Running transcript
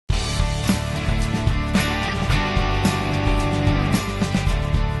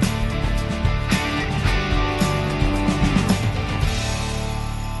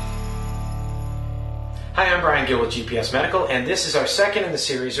I'm Brian Gill with GPS Medical, and this is our second in the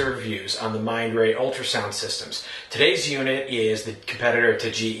series of reviews on the Mindray ultrasound systems. Today's unit is the competitor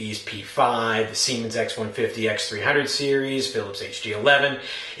to GE's P5, the Siemens X150, X300 series, Philips HD11,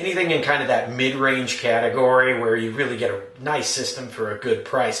 anything in kind of that mid-range category where you really get a nice system for a good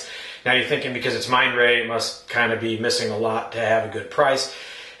price. Now you're thinking because it's Mindray, it must kind of be missing a lot to have a good price.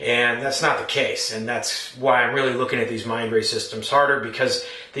 And that's not the case, and that's why I'm really looking at these Mindray systems harder, because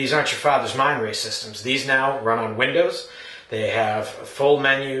these aren't your father's Mindray systems. These now run on Windows. They have full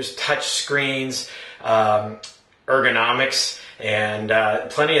menus, touch screens, ergonomics, and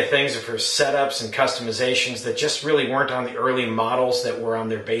plenty of things for setups and customizations that just really weren't on the early models that were on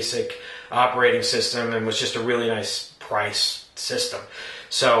their basic operating system, and was just a really nice price system.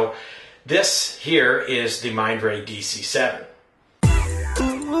 So this here is the Mindray DC-7.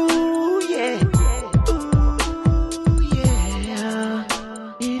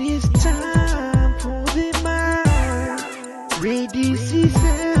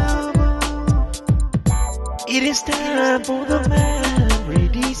 It is time for the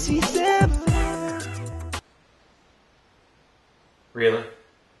Mindray DC-7. Really?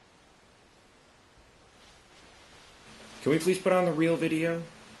 Can we please put on the real video?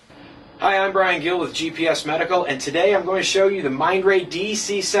 Hi, I'm Brian Gill with GPS Medical, and today I'm going to show you the Mindray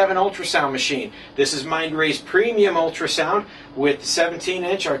DC-7 ultrasound machine. This is Mindray's premium ultrasound with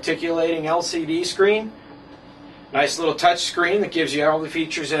 17-inch articulating LCD screen. Nice little touch screen that gives you all the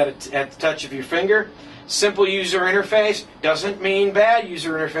features at the touch of your finger. Simple user interface doesn't mean bad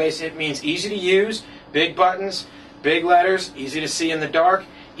user interface. It means easy to use, big buttons, big letters, easy to see in the dark,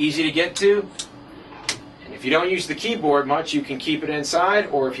 easy to get to. And if you don't use the keyboard much, you can keep it inside,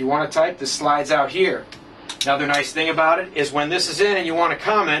 or if you want to type, this slides out here. Another nice thing about it is when this is in and you want to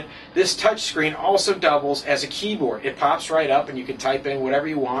comment, this touch screen also doubles as a keyboard. It pops right up and you can type in whatever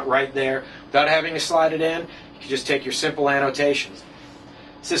you want right there without having to slide it in. You can just take your simple annotations.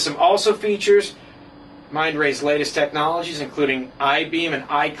 The system also features Mindray's latest technologies, including I-beam and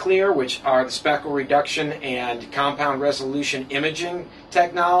I-clear, which are the speckle reduction and compound resolution imaging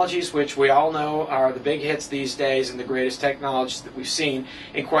technologies, which we all know are the big hits these days and the greatest technologies that we've seen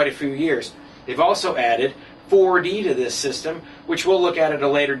in quite a few years. They've also added 4D to this system, which we'll look at a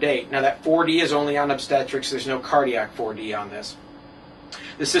later date. Now that 4D is only on obstetrics, there's no cardiac 4D on this.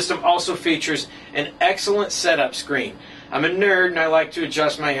 The system also features an excellent setup screen. I'm a nerd and I like to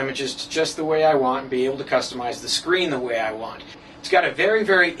adjust my images to just the way I want and be able to customize the screen the way I want. It's got a very,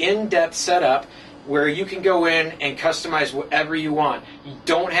 very in-depth setup where you can go in and customize whatever you want. You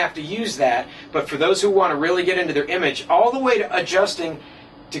don't have to use that, but for those who want to really get into their image, all the way to adjusting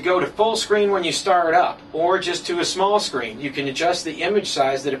to go to full screen when you start up, or just to a small screen, you can adjust the image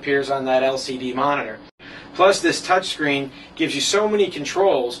size that appears on that LCD monitor. Plus, this touchscreen gives you so many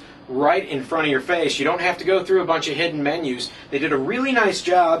controls right in front of your face. You don't have to go through a bunch of hidden menus. They did a really nice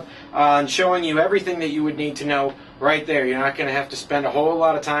job on showing you everything that you would need to know right there. You're not going to have to spend a whole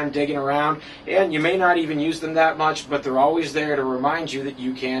lot of time digging around, and you may not even use them that much, but they're always there to remind you that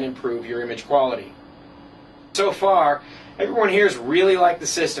you can improve your image quality. So far, everyone here has really liked the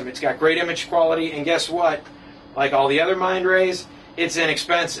system. It's got great image quality, and guess what? Like all the other Mindrays, it's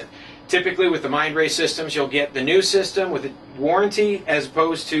inexpensive. Typically with the Mindray systems, you'll get the new system with a warranty as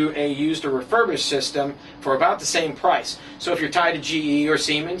opposed to a used or refurbished system for about the same price. So if you're tied to GE or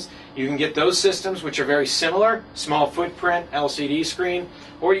Siemens, you can get those systems, which are very similar, small footprint, LCD screen,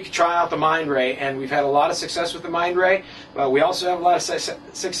 or you can try out the Mindray, and we've had a lot of success with the Mindray, but we also have a lot of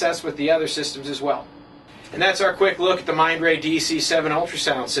success with the other systems as well. And that's our quick look at the Mindray DC-7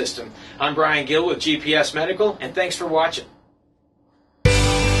 ultrasound system. I'm Brian Gill with GPS Medical, and thanks for watching.